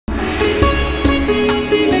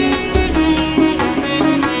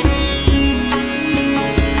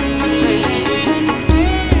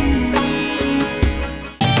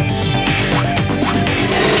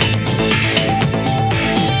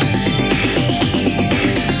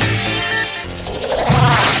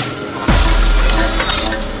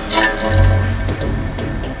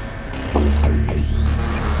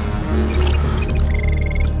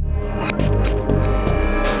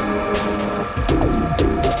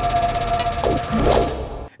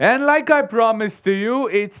And like I promised to you,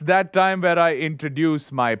 it's that time where I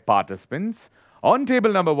introduce my participants. On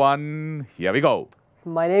table number one, here we go.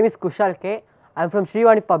 My name is Kushal K. I am from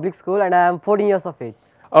Srivani Public School and I am 14 years of age.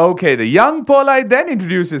 Okay, the young Paulite, then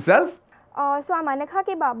introduce yourself. So I'm Anakha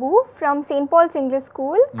K. Babu from St. Paul's English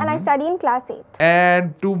School and I study in class 8.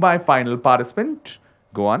 And to my final participant,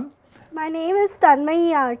 go on. My name is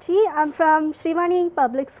Tanmayi Archie. I'm from Srivani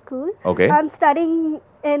Public School. Okay. I'm studying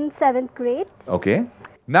in 7th grade. Okay.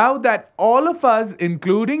 Now that all of us,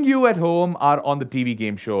 including you at home, are on the TV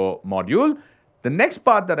game show module, the next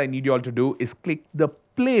part that I need you all to do is click the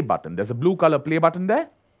play button. There's a blue color play button there.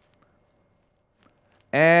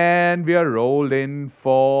 And we are rolled in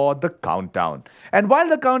for the countdown. And while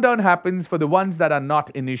the countdown happens, for the ones that are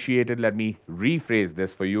not initiated, let me rephrase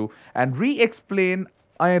this for you and re-explain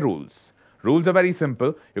our rules. Rules are very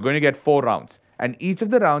simple. You're going to get 4 rounds. And each of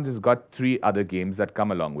the rounds has got 3 other games that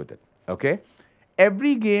come along with it. Okay?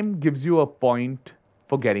 Every game gives you a point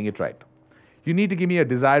for getting it right. You need to give me a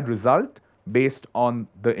desired result based on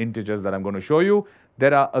the integers that I'm going to show you.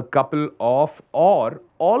 There are a couple of or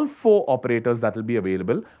all 4 operators that will be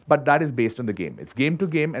available, but that is based on the game. It's game to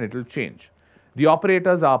game and it will change. The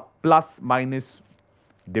operators are plus, minus,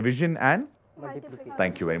 division and Multiplication.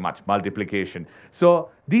 thank you very much, multiplication. So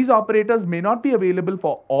these operators may not be available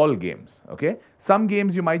for all games, okay? Some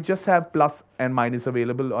games you might just have plus and minus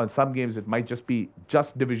available, or some games it might just be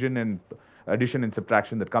just division and addition and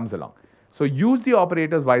subtraction that comes along. So use the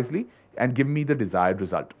operators wisely and give me the desired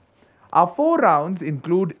result. Our 4 rounds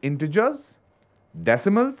include integers,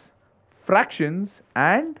 decimals, fractions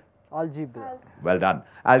and Algebra. well done,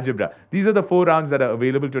 algebra. These are the 4 rounds that are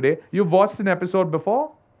available today. You've watched an episode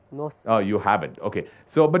before? No, sir. Oh, you haven't. Okay.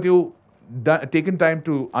 So, but you taken time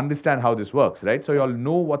to understand how this works, right? So you all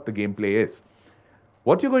know what the gameplay is.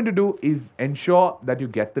 What you're going to do is ensure that you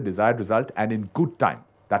get the desired result and in good time.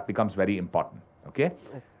 That becomes very important. Okay.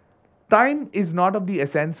 Time is not of the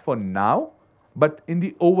essence for now, but in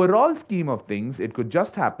the overall scheme of things, it could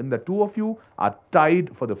just happen that 2 of you are tied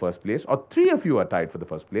for the first place, or 3 of you are tied for the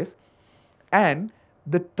first place, and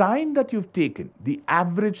the time that you've taken, the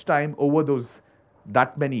average time over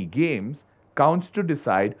that many games, counts to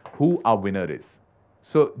decide who our winner is.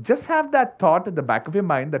 So just have that thought at the back of your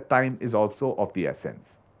mind that time is also of the essence.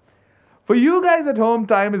 For you guys at home,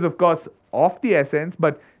 time is of course of the essence,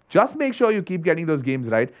 but just make sure you keep getting those games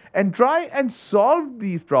right and try and solve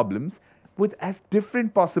these problems with as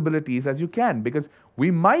different possibilities as you can, because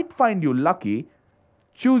we might find you lucky,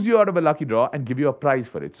 choose you out of a lucky draw and give you a prize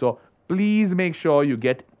for it. So please make sure you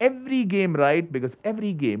get every game right, because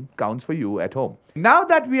every game counts for you at home. Now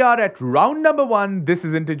that we are at round number 1, this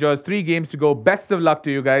is integers, 3 games to go. Best of luck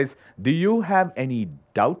to you guys. Do you have any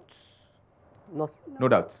doubts? No, sir. No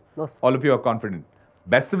doubts. No, sir. All of you are confident.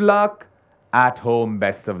 Best of luck. At home,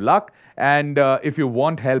 best of luck. And if you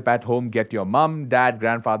want help at home, get your mum, dad,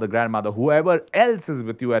 grandfather, grandmother, whoever else is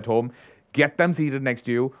with you at home, get them seated next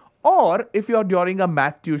to you. Or if you're during a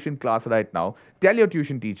math tuition class right now, tell your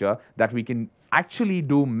tuition teacher that we can actually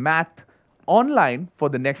do math online for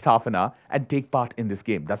the next half an hour and take part in this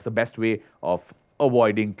game. That's the best way of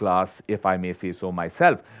avoiding class, if I may say so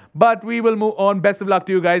myself. But we will move on. Best of luck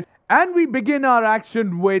to you guys. And we begin our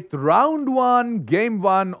action with round 1, game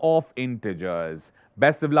 1 of integers.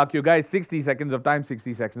 Best of luck, you guys. 60 seconds of time.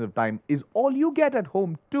 60 seconds of time is all you get at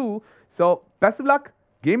home too. So best of luck.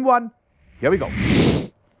 Game 1. Here we go.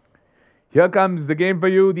 Here comes the game for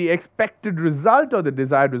you. The expected result or the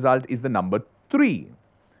desired result is the number 3.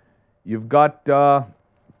 You've got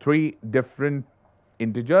 3 different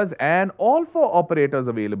integers and all 4 operators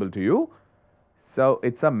available to you. So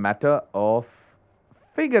it's a matter of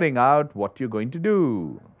figuring out what you're going to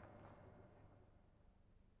do.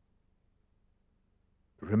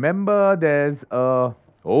 Remember, there's a...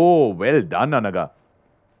 Oh, well done, Anaga.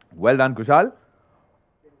 Well done, Kushal.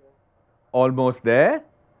 Almost there.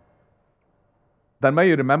 Tanmay,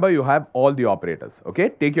 you remember you have all the operators, okay?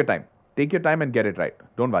 Take your time. Take your time and get it right.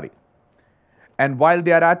 Don't worry. And while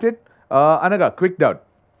they are at it, Anaga, quick doubt.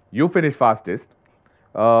 You finished fastest.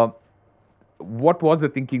 What was the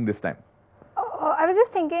thinking this time? I was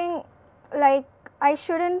just thinking, like, I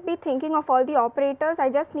shouldn't be thinking of all the operators. I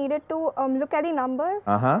just needed to look at the numbers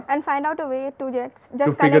and find out a way to just To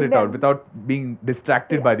figure connect it them. out without being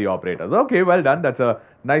distracted by the operators. Okay, well done. That's a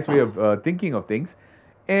nice way of thinking of things.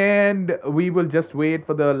 And we will just wait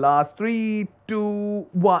for the last 3, 2,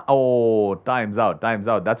 1. Oh, time's out. Time's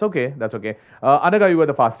out. That's okay. That's okay. Anaga, you were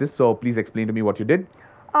the fastest, so please explain to me what you did.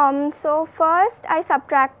 So first I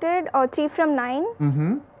subtracted 3 from 9.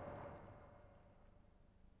 Mm-hmm.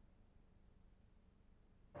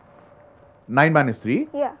 9 minus 3.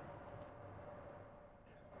 Yeah.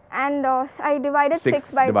 And I divided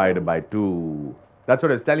 6 by 2. divided by 2. That's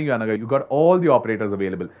what I was telling you, Anaga. You got all the operators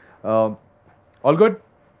available. All good?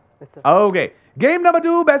 Yes, sir. Okay. Game number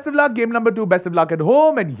 2, best of luck. Game number 2, best of luck at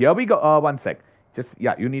home. And here we go. One sec.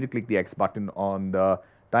 You need to click the X button on the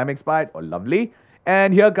time expired. Oh, lovely.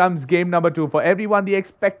 And here comes game number 2. For everyone, the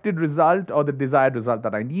expected result or the desired result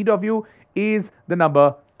that I need of you is the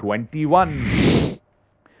number 21.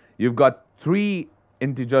 You've got 3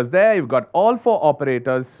 integers there. You've got all 4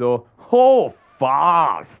 operators. So,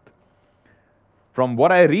 fast. From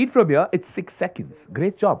what I read from here, it's 6 seconds.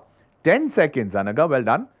 Great job. 10 seconds, Anaga. Well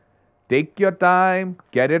done. Take your time.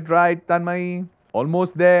 Get it right, Tanmay.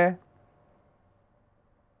 Almost there.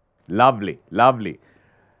 Lovely, lovely.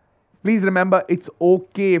 Please remember, it's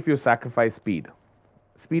okay if you sacrifice speed.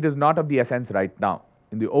 Speed is not of the essence right now.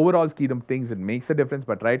 In the overall scheme of things, it makes a difference,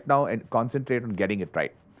 but right now, and concentrate on getting it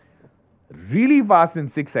right. Really fast in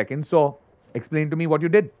 6 seconds. So, explain to me what you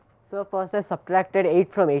did. So first I subtracted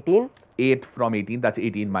 8 from 18. 8 from 18, that's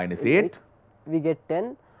 18 minus 8. We get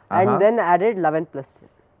 10. Uh-huh. And then added 11 plus 10.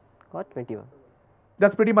 Got 21.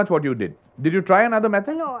 That's pretty much what you did. Did you try another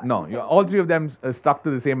method? No. No, all 3 of them stuck to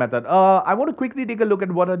the same method. I want to quickly take a look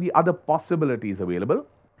at what are the other possibilities available.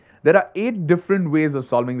 There are 8 different ways of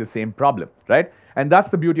solving the same problem, right? And that's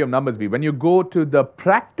the beauty of Numbers Bee. When you go to the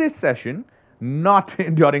practice session, not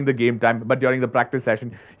during the game time, but during the practice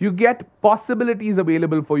session, you get possibilities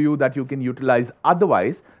available for you that you can utilize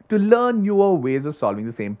otherwise to learn newer ways of solving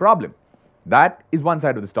the same problem. That is one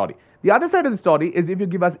side of the story. The other side of the story is if you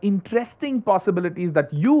give us interesting possibilities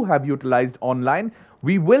that you have utilized online,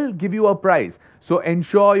 we will give you a prize. So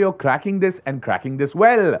ensure you're cracking this and cracking this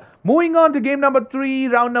well. Moving on to game number 3,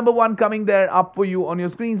 round number 1 coming there up for you on your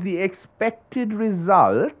screens. The expected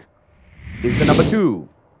result is the number 2.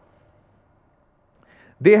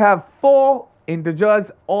 They have 4 integers,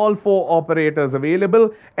 all 4 operators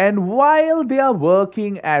available. And while they are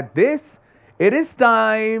working at this, it is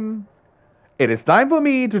time for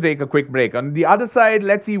me to take a quick break. On the other side,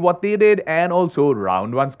 let's see what they did and also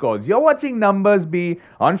round 1 scores. You're watching Numbers Bee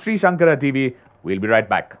on Sri Shankara TV. We'll be right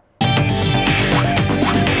back.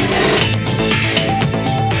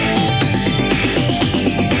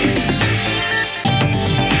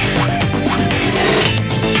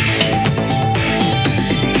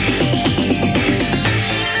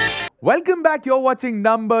 Welcome back. You're watching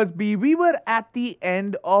Numbers Bee. We were at the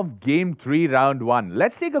end of Game 3, Round 1.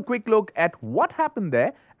 Let's take a quick look at what happened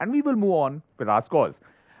there and we will move on with our scores.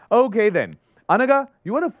 Okay then. Anaga,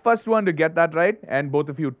 you were the first one to get that right and both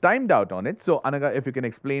of you timed out on it. So Anaga, if you can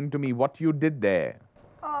explain to me what you did there.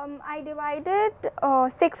 I divided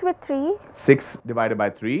 6 with 3. 6 divided by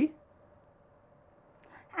 3.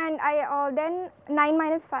 And I then 9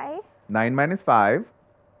 minus 5. 9 minus 5.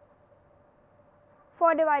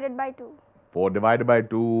 4 divided by 2. 4 divided by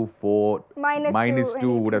 2, 4 minus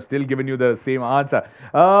 2 would have still given you the same answer.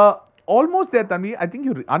 Almost there, Tanvi. I think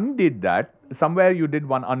you undid that. Somewhere you did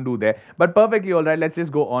one undo there. But perfectly all right. Let's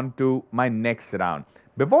just go on to my next round.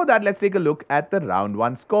 Before that, let's take a look at the round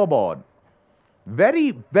 1 scoreboard.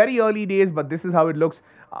 Very, very early days, but this is how it looks.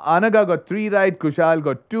 Anaga got 3 right, Kushal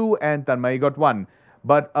got 2, and Tanmay got 1.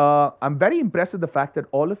 But I'm very impressed with the fact that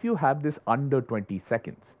all of you have this under 20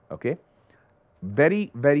 seconds. Okay?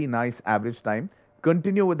 Very, very nice average time.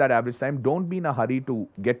 Continue with that average time. Don't be in a hurry to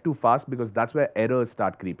get too fast because that's where errors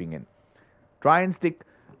start creeping in. Try and stick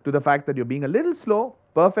to the fact that you're being a little slow.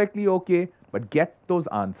 Perfectly okay, but get those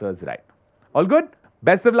answers right. All good?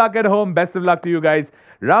 Best of luck at home. Best of luck to you guys.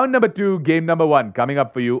 Round number 2, game number 1 coming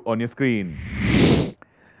up for you on your screen.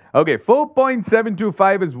 Okay,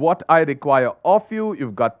 4.725 is what I require of you.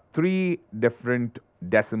 You've got 3 different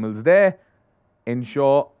decimals there.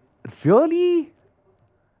 Ensure. Really?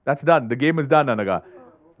 That's done. The game is done, Anaga.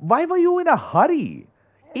 Why were you in a hurry?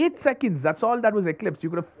 8 seconds. That's all that was eclipsed.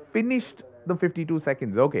 You could have finished the 52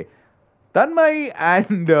 seconds. Okay. Tanmay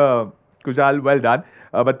and Kushal, well done.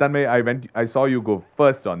 But Tanmay, I saw you go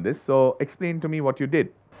first on this. So explain to me what you did.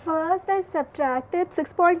 First, I subtracted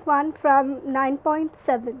 6.1 from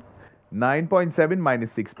 9.7. 9.7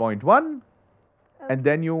 minus 6.1. And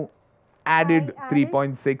then you added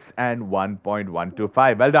 3.6 and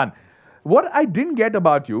 1.125. Well done. What I didn't get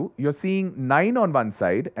about you, you're seeing 9 on one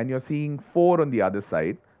side and you're seeing 4 on the other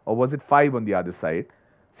side. Or was it 5 on the other side?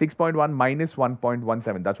 6.1 minus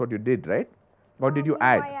 1.17. That's what you did, right? Or did you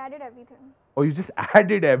add? No, I added everything. Oh, you just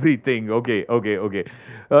added everything. Okay.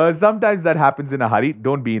 Sometimes that happens in a hurry.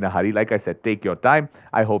 Don't be in a hurry. Like I said, take your time.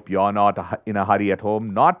 I hope you're not in a hurry at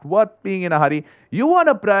home. Not worth being in a hurry. You want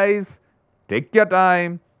a prize? Take your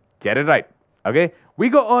time. Get it right. Okay? We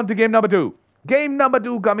go on to game number 2. Game number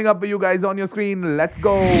 2 coming up for you guys on your screen. Let's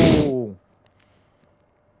go.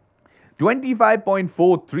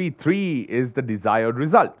 25.433 is the desired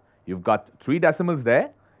result. You've got 3 decimals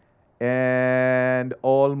there. And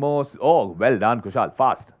almost, oh, well done, Kushal,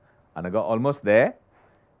 fast. Anaga, almost there.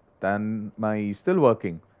 Tanmay still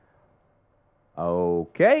working.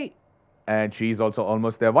 Okay. And she's also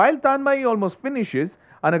almost there. While Tanmay almost finishes,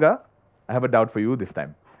 Anaga, I have a doubt for you this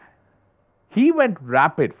time. He went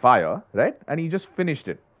rapid fire, right? And he just finished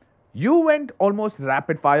it. You went almost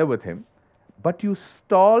rapid fire with him, but you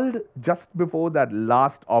stalled just before that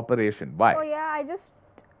last operation. Why? Oh yeah,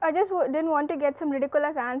 I just didn't want to get some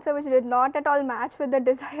ridiculous answer which did not at all match with the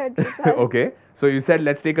desired result. Okay. So you said,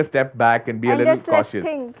 let's take a step back and be a little just cautious. Let's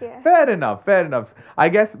think, yeah. Fair enough, fair enough. I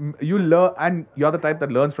guess you learn, and you're the type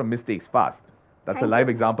that learns from mistakes fast. That's a live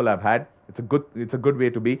example I've had. It's a good way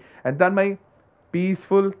to be. And Tanmay,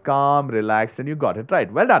 peaceful, calm, relaxed, and you got it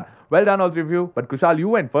right. Well done. Well done, all three of you. But Kushal, you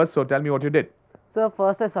went first, so tell me what you did. So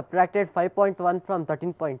first I subtracted 5.1 from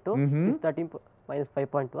 13.2. Mm-hmm. It's 13 minus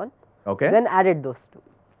 5.1. Okay. Then added those two.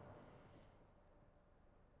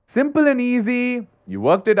 Simple and easy. You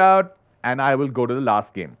worked it out, and I will go to the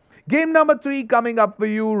last game. Game number 3 coming up for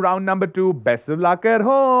you. Round number 2. Best of luck at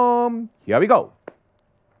home. Here we go.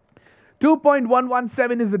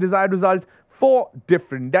 2.117 is the desired result. 4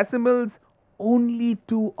 different decimals. Only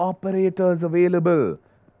 2 operators available.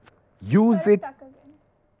 Use it.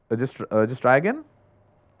 Just try again.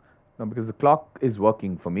 No, because the clock is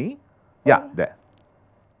working for me. Yeah, there.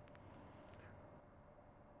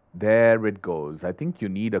 There it goes. I think you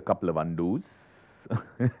need a couple of undos.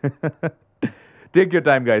 Take your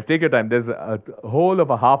time, guys. Take your time. There's a whole of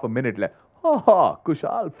a half a minute left. Oh,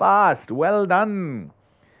 Kushal, fast. Well done.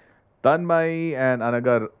 Tanmay and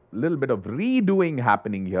Anagar, little bit of redoing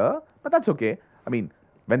happening here. But that's okay. I mean,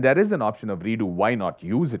 when there is an option of redo, why not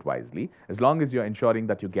use it wisely? As long as you're ensuring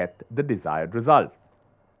that you get the desired result.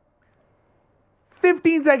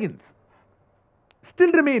 15 seconds.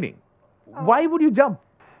 Still remaining. Why would you jump?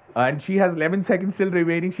 And she has 11 seconds still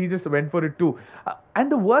remaining. She just went for it too.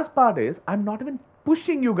 And the worst part is, I'm not even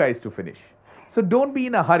pushing you guys to finish. So don't be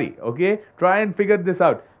in a hurry, okay? Try and figure this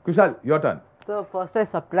out. Kushal, your turn. So first I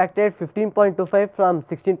subtracted 15.25 from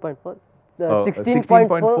 16.4.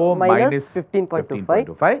 16.4 minus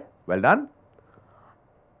 15.25. Well done.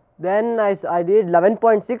 Then I did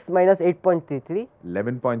 11.6 minus 8.33.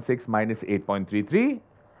 11.6 minus 8.33.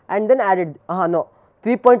 And then added,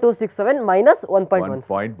 3.267 minus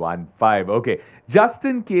 1.15. 1.15. Okay. Just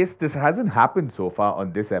in case this hasn't happened so far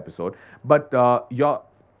on this episode, but your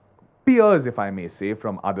peers, if I may say,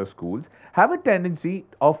 from other schools have a tendency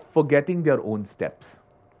of forgetting their own steps,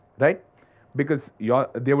 right? Because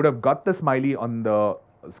they would have got the smiley on the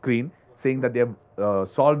screen saying that they have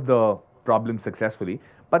solved the problem successfully,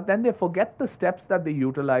 but then they forget the steps that they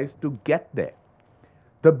utilize to get there.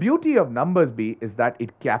 The beauty of numbers B is that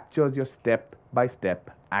it captures your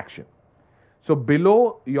step-by-step action. So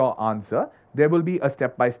below your answer, there will be a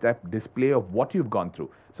step-by-step display of what you've gone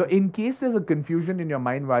through. So in case there's a confusion in your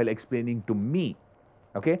mind while explaining to me,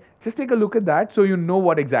 okay, just take a look at that so you know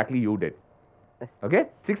what exactly you did. Okay,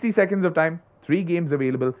 60 seconds of time, 3 games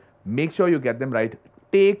available. Make sure you get them right.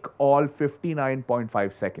 Take all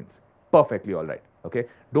 59.5 seconds. Perfectly all right. Okay,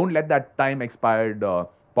 don't let that time expired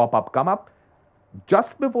pop-up come up.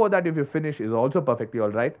 Just before that, if you finish, is also perfectly all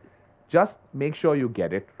right. Just make sure you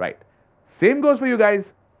get it right. Same goes for you guys.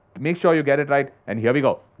 Make sure you get it right. And here we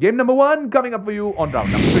go. Game number 1 coming up for you on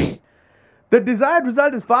round number 3. The desired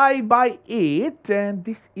result is 5/8, and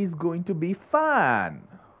this is going to be fun.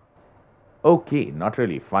 Okay, not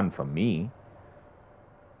really fun for me.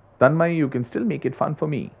 Tanmay, you can still make it fun for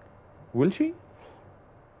me. Will she?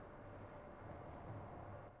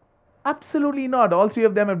 Absolutely not. All 3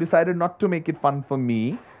 of them have decided not to make it fun for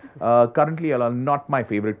me. Currently, are not my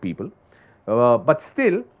favorite people. But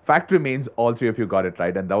still, fact remains, all 3 of you got it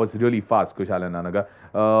right. And that was really fast, Kushal and Anaga.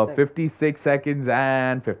 56 seconds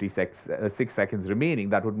and 6 seconds remaining.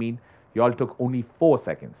 That would mean you all took only 4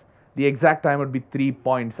 seconds. The exact time would be 3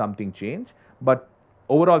 point something change. But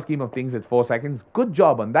overall scheme of things, it's 4 seconds. Good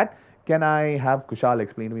job on that. Can I have Kushal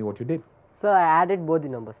explain to me what you did? So I added both the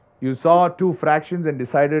numbers. You saw 2 fractions and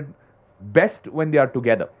decided best when they are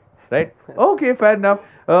together, right? Okay, fair enough.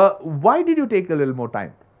 Why did you take a little more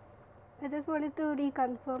time? I just wanted to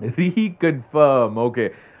reconfirm. Reconfirm,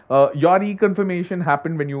 okay. Your reconfirmation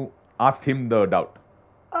happened when you asked him the doubt.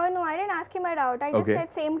 No, I didn't ask him a doubt. I just said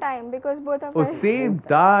same time because both of us. Oh, same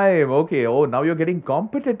time. Okay. Oh, now you're getting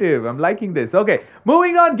competitive. I'm liking this. Okay.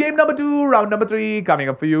 Moving on. Game number 2, round number 3 coming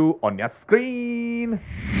up for you on your screen.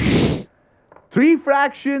 3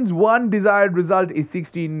 fractions, 1 desired result is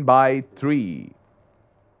 16/3.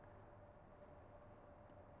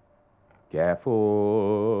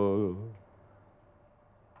 Careful.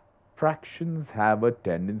 fractions have a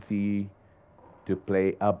tendency to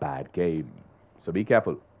play a bad game. So be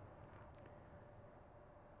careful.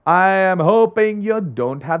 I am hoping you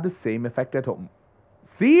don't have the same effect at home.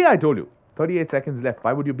 See, I told you. 38 seconds left.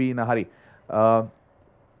 Why would you be in a hurry?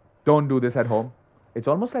 Don't do this at home. It's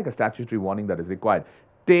almost like a statutory warning that is required.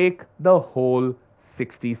 Take the whole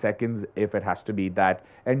 60 seconds if it has to be that.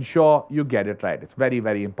 Ensure you get it right. It's very,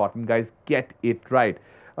 very important, guys. Get it right.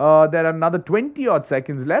 There are another 20 odd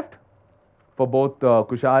seconds left for both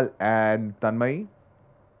Kushal and Tanmay.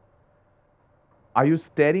 Are you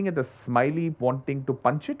staring at the smiley wanting to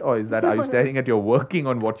punch it, or is that are you staring at your working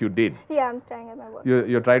on what you did? Yeah, I'm staring at my work.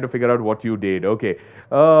 You're trying to figure out what you did. Okay.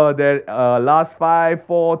 Last 5,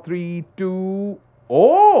 4, 3, 2.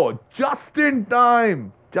 Oh, just in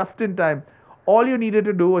time. Just in time. All you needed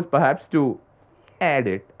to do was perhaps to add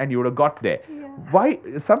it, and you would have got there. Yeah. Why?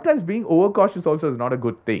 Sometimes being overcautious also is not a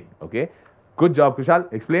good thing. Okay. Good job,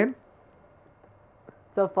 Kushal. Explain.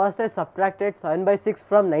 So first I subtracted 7 by 6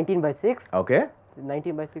 from 19 by 6. Okay.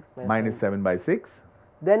 19 by 6 Minus 7 by 6.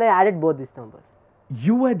 Then I added both these numbers.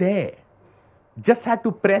 You were there. Just had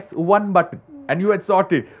to press one button and you had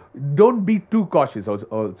sorted. Don't be too cautious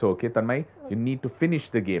also okay, Tanmay? You need to finish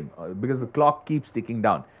the game because the clock keeps ticking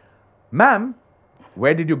down. Ma'am,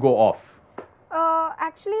 where did you go off?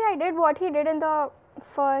 Actually, I did what he did in the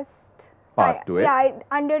first part to it. Yeah, I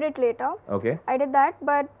undid it later. Okay. I did that,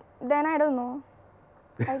 but then I don't know.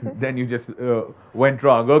 Then you just went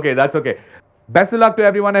wrong. Okay, that's okay. Best of luck to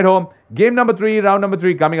everyone at home. Game number 3, round number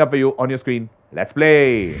 3 coming up for you on your screen. Let's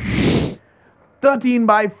play. 13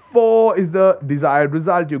 by 4 is the desired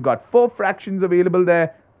result. You've got 4 fractions available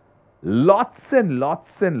there. Lots and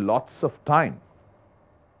lots and lots of time.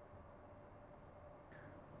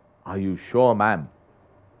 Are you sure, ma'am?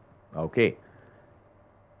 Okay.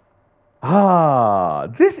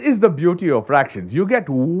 This is the beauty of fractions. You get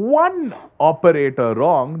one operator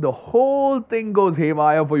wrong, the whole thing goes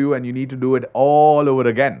haywire for you and you need to do it all over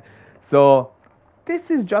again. So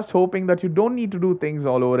this is just hoping that you don't need to do things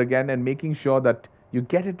all over again and making sure that you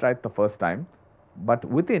get it right the first time, but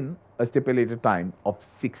within a stipulated time of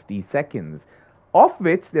 60 seconds, of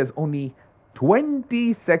which there's only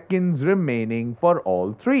 20 seconds remaining for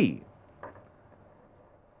all 3.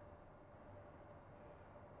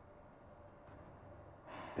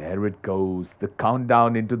 There it goes, the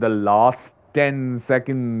countdown into the last 10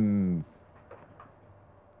 seconds.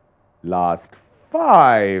 Last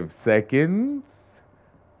 5 seconds.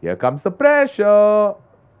 Here comes the pressure.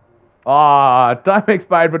 Time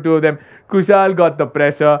expired for 2 of them. Kushal got the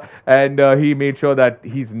pressure and he made sure that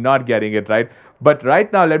he's not getting it right. But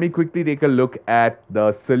right now, let me quickly take a look at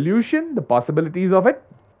the solution, the possibilities of it.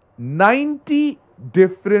 90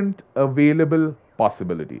 different available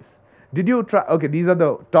possibilities. Did you try? Okay, these are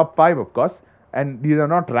the top 5, of course, and these are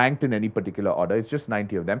not ranked in any particular order. It's just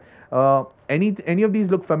 90 of them. Any of these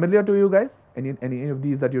look familiar to you guys? Any of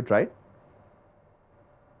these that you tried?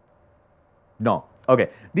 No. Okay.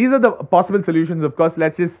 These are the possible solutions, of course.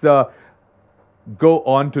 Let's just go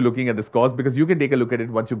on to looking at the scores because you can take a look at it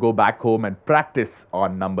once you go back home and practice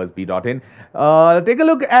on numbersb.in. Take a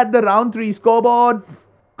look at the round 3 scoreboard.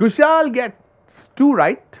 Kushal gets 2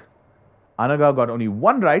 right. Anaga got only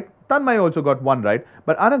 1 right. Tanmay also got 1 right.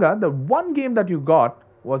 But Anaga, the one game that you got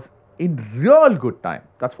was in real good time.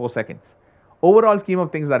 That's 4 seconds. Overall scheme of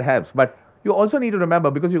things, that helps. But you also need to remember,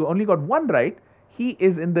 because you only got 1 right, he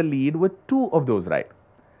is in the lead with 2 of those right.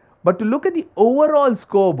 But to look at the overall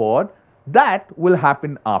scoreboard, that will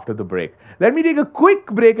happen after the break. Let me take a quick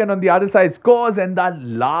break, and on the other side, scores and that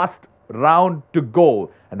last round to go.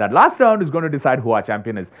 And that last round is going to decide who our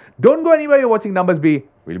champion is. Don't go anywhere. You're watching Numbers B.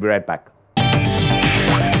 We'll be right back.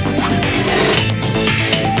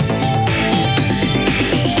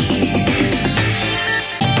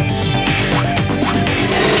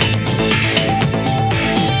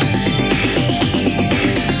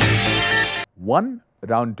 One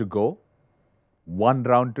round to go, 1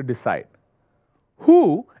 round to decide.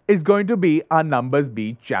 Who is going to be our Numbers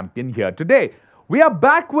B champion here today? We are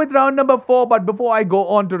back with round number 4, but before I go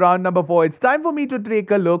on to round number 4, it's time for me to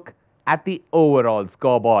take a look at the overall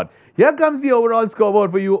scoreboard. Here comes the overall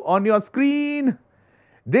scoreboard for you on your screen.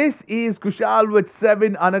 This is Kushal with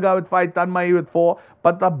 7, Anaga with 5, Tanmay with 4.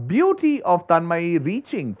 But the beauty of Tanmay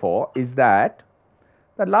reaching 4 is that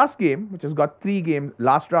last game, which has got 3 games,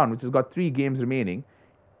 last round, which has got 3 games remaining,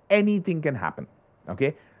 anything can happen.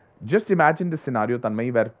 Okay? Just imagine the scenario,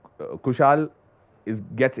 Tanmay, where Kushal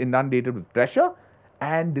gets inundated with pressure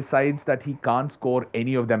and decides that he can't score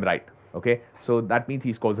any of them right. Okay? So that means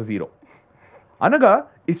he scores a 0. Anaga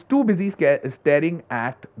is too busy staring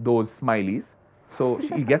at those smileys So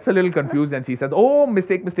she gets a little confused and she says, oh,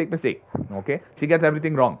 mistake, mistake, mistake. Okay, she gets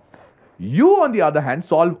everything wrong. You, on the other hand,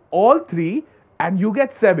 solve all three and you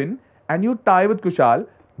get 7 and you tie with Kushal,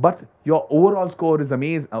 but your overall score is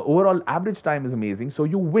amazing. Overall average time is amazing, so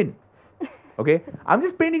you win. Okay, I'm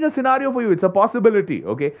just painting a scenario for you. It's a possibility.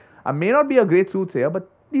 Okay, I may not be a great soothsayer, but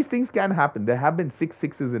these things can happen. There have been 6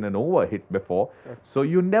 sixes in an over hit before, so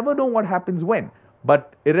you never know what happens when.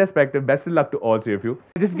 But irrespective, best of luck to all three of you.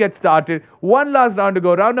 Just get started. One last round to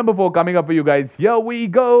go. Round number 4 coming up for you guys. Here we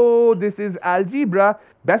go. This is Algebra.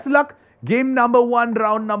 Best of luck. Game number 1,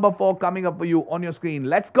 round number 4 coming up for you on your screen.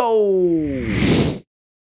 Let's go.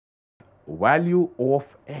 Value of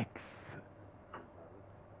X.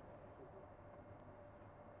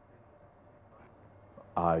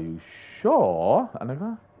 Are you sure,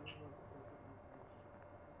 Anaga?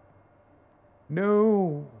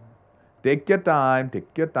 No. Take your time, take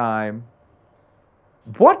your time.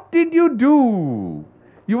 What did you do?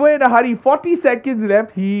 You were in a hurry. 40 seconds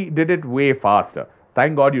left. He did it way faster.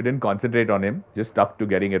 Thank God you didn't concentrate on him. Just stuck to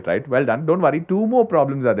getting it right. Well done. Don't worry. 2 more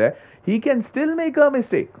problems are there. He can still make a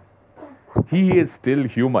mistake. He is still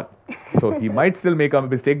human. So he might still make a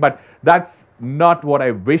mistake, but that's not what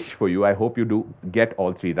I wish for you. I hope you do get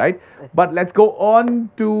all 3 right. But let's go on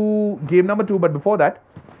to game number 2. But before that,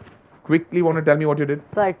 quickly want to tell me what you did?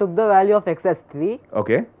 So I took the value of x as 3.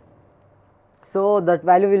 Okay. So that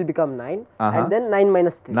value will become 9. And then 9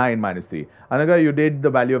 minus 3. 9 minus 3. Anaga, you did the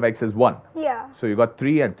value of x as 1. Yeah. So you got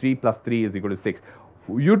 3 and 3 plus 3 is equal to 6.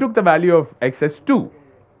 You took the value of x as 2.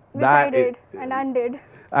 Which I did and undid.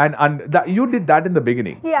 And you did that in the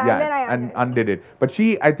beginning. Yeah, and then I undid it. But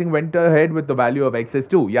she, I think, went ahead with the value of x as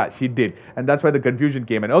 2. Yeah, she did. And that's why the confusion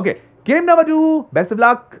came in. Okay, game number 2. Best of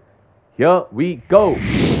luck. Here we go.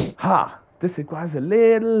 This requires a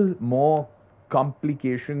little more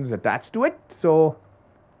complications attached to it. So,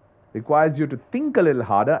 requires you to think a little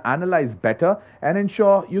harder, analyze better, and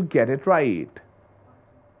ensure you get it right.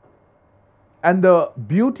 And the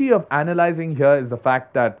beauty of analyzing here is the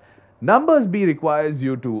fact that Numbers B requires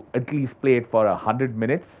you to at least play it for 100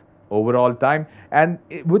 minutes overall time. And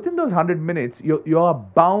within those 100 minutes, you're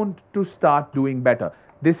bound to start doing better.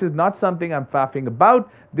 This is not something I'm faffing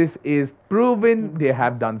about. This is proven. They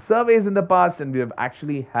have done surveys in the past and we have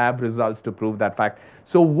actually have results to prove that fact.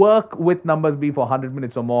 So work with Numbers B for 100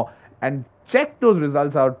 minutes or more and check those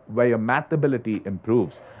results out where your math ability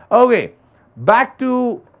improves. Okay, back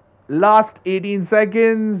to last 18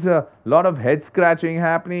 seconds. A lot of head scratching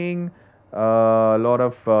happening. A lot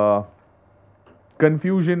of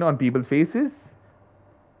confusion on people's faces.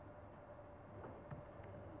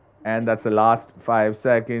 And that's the last 5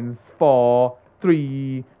 seconds. 4,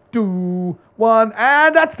 3, 2, 1.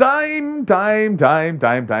 And that's time.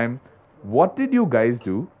 What did you guys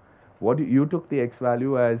do? You took the x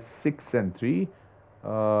value as 6 and 3.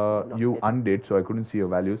 You undid, so I couldn't see your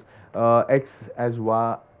values. X as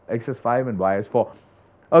 5 and y as 4.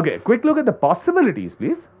 Okay, quick look at the possibilities,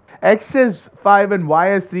 please. X as 5 and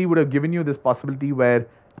y as 3 would have given you this possibility where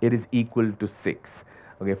it is equal to 6.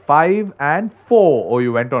 Okay, 5 and 4. Oh,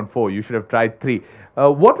 you went on 4. You should have tried 3.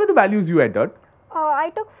 What were the values you entered?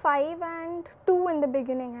 I took 5 and 2 in the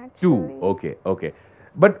beginning, actually. 2. Okay.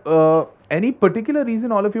 But any particular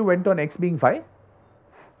reason all of you went on x being 5?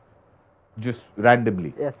 Just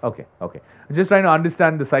randomly? Yes. Okay. Just trying to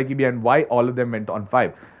understand the psyche behind why all of them went on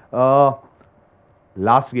 5.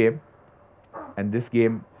 Last game, and this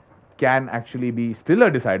game can actually be still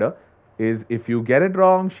a decider, is if you get it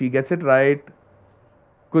wrong, she gets it right,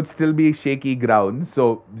 could still be shaky ground,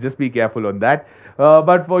 so just be careful on that.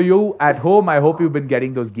 But for you at home, I hope you've been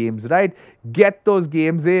getting those games right. Get those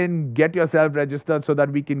games in, get yourself registered so that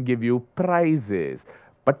we can give you prizes.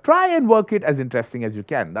 But try and work it as interesting as you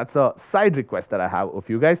can. That's a side request that I have of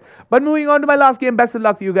you guys. But moving on to my last game, best of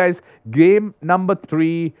luck to you guys. Game number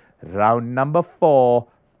 3, round number 4.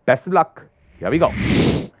 Best of luck. Here we go.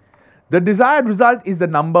 The desired result is the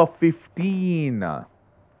number 15.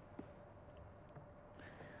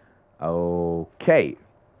 Okay.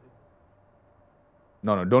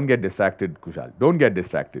 No, don't get distracted, Kushal. Don't get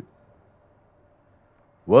distracted.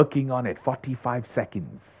 Working on it. 45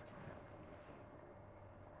 seconds.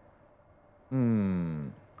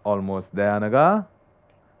 Almost there, Anaga.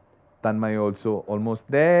 Tanmay also almost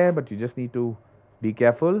there, but you just need to be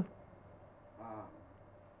careful.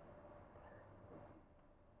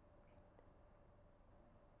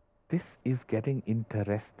 This is getting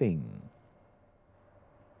interesting.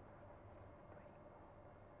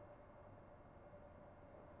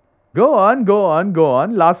 Go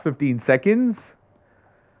on. Last 15 seconds.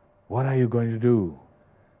 What are you going to do?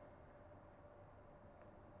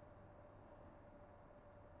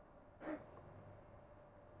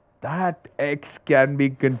 That X can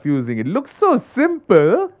be confusing. It looks so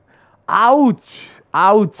simple. Ouch,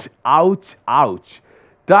 ouch, ouch, ouch.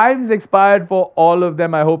 Time's expired for all of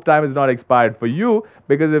them. I hope time is not expired for you,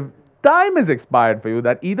 because if time is expired for you,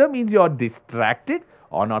 that either means you're distracted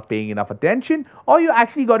or not paying enough attention, or you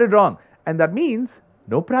actually got it wrong. And that means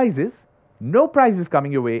no prizes. No prizes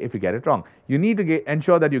coming your way if you get it wrong. You need to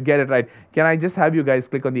ensure that you get it right. Can I just have you guys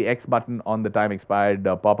click on the X button on the time expired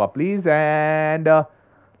pop-up, please? And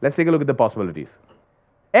let's take a look at the possibilities.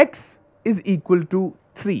 X is equal to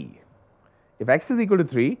 3. If X is equal to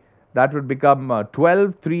 3, that would become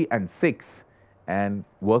 12, 3 and 6. And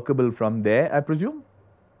workable from there, I presume?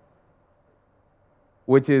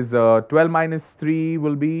 Which is 12 minus 3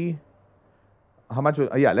 will be... How much?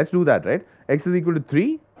 Yeah, let's do that, right? X is equal to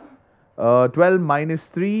 3. 12 minus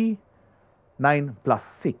 3, 9 plus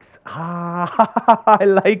 6. Ah, I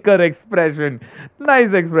like her expression.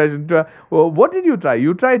 Nice expression. What did you try?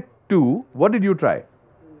 You tried 2. What did you try?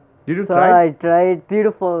 Did you try? I tried 3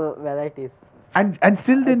 to 4 varieties. And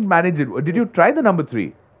still didn't manage it. Did you try the number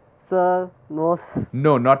 3? Sir, no.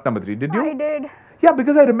 No, not number 3. Did you? I did. Yeah,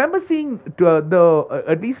 because I remember seeing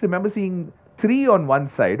at least remember seeing 3 on one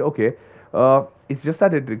side. Okay. It's just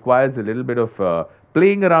that it requires a little bit of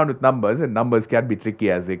playing around with numbers, and numbers can be tricky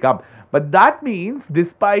as they come. But that means,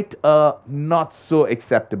 despite a not so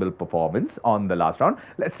acceptable performance on the last round,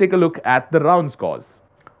 let's take a look at the round scores.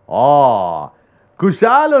 Kushal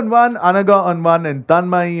on 1, Anaga on 1, and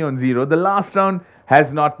Tanmay on 0. The last round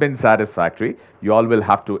has not been satisfactory. You all will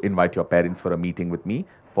have to invite your parents for a meeting with me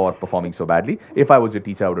for performing so badly. If I was your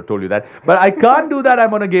teacher, I would have told you that. But I can't do that.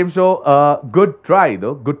 I'm on a game show. Good try,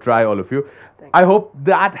 though. Good try, all of you. I hope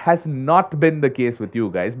that has not been the case with you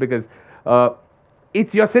guys, because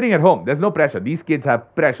you're sitting at home. There's no pressure. These kids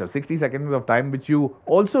have pressure. 60 seconds of time, which you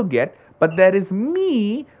also get. But there is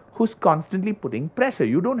me who's constantly putting pressure.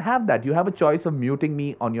 You don't have that. You have a choice of muting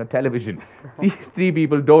me on your television. These 3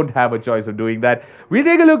 people don't have a choice of doing that. We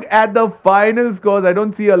take a look at the final scores. I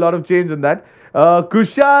don't see a lot of change in that.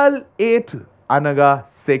 Kushal 8, Anaga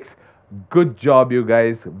 6. Good job, you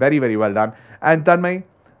guys. Very, very well done. And Tanmay,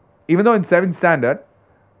 even though in 7th standard,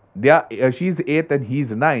 she's 8th and he's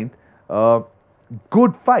 9th,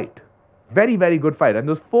 good fight. Very, very good fight. And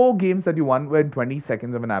those 4 games that you won were in 20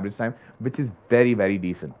 seconds of an average time, which is very, very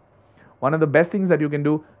decent. One of the best things that you can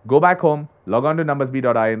do, go back home, log on to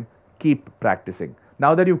numbersb.in, keep practicing.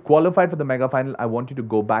 Now that you've qualified for the mega final, I want you to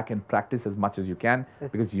go back and practice as much as you can,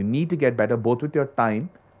 because you need to get better both with your time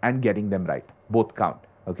and getting them right. Both count.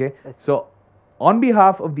 Okay? So, on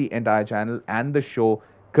behalf of the entire channel and the show,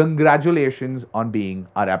 congratulations on being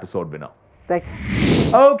our episode winner. Thank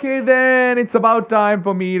you. Okay, then it's about time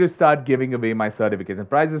for me to start giving away my certificates and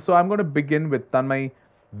prizes. So I'm going to begin with Tanmay.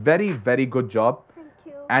 Very, very good job. Thank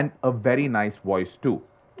you. And a very nice voice too.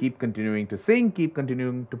 Keep continuing to sing. Keep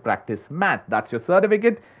continuing to practice math. That's your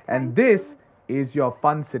certificate. And this is your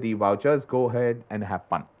Fun City vouchers. Go ahead and have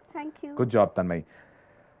fun. Thank you. Good job, Tanmay.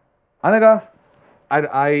 Anaga,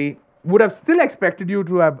 I would have still expected you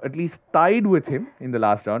to have at least tied with him in the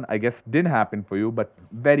last round. I guess didn't happen for you, but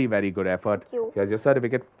very, very good effort. Thank you. Here's your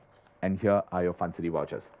certificate, and here are your Fun City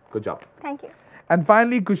vouchers. Good job. Thank you. And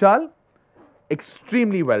finally, Kushal,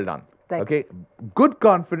 extremely well done. Thanks. Okay, good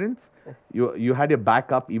confidence. You had your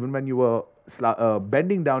back up even when you were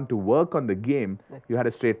bending down to work on the game. You had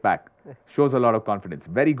a straight back. Shows a lot of confidence.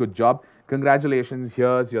 Very good job. Congratulations.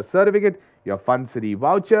 Here's your certificate, your Fun City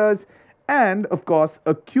vouchers, and of course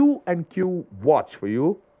a Q&Q watch for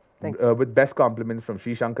you with best compliments from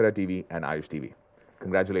Sri Shankara TV and Ayush TV.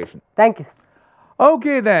 Congratulations. Thank you.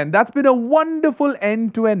 Okay then, that's been a wonderful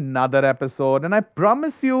end to another episode, and I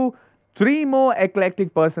promise you 3 more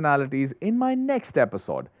eclectic personalities in my next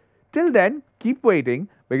episode. Till then, keep waiting,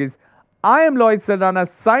 because I am Lloyd Saldana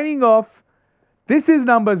signing off. This is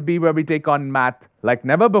Numbers B, where we take on math like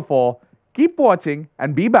never before. Keep watching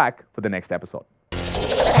and be back for the next episode.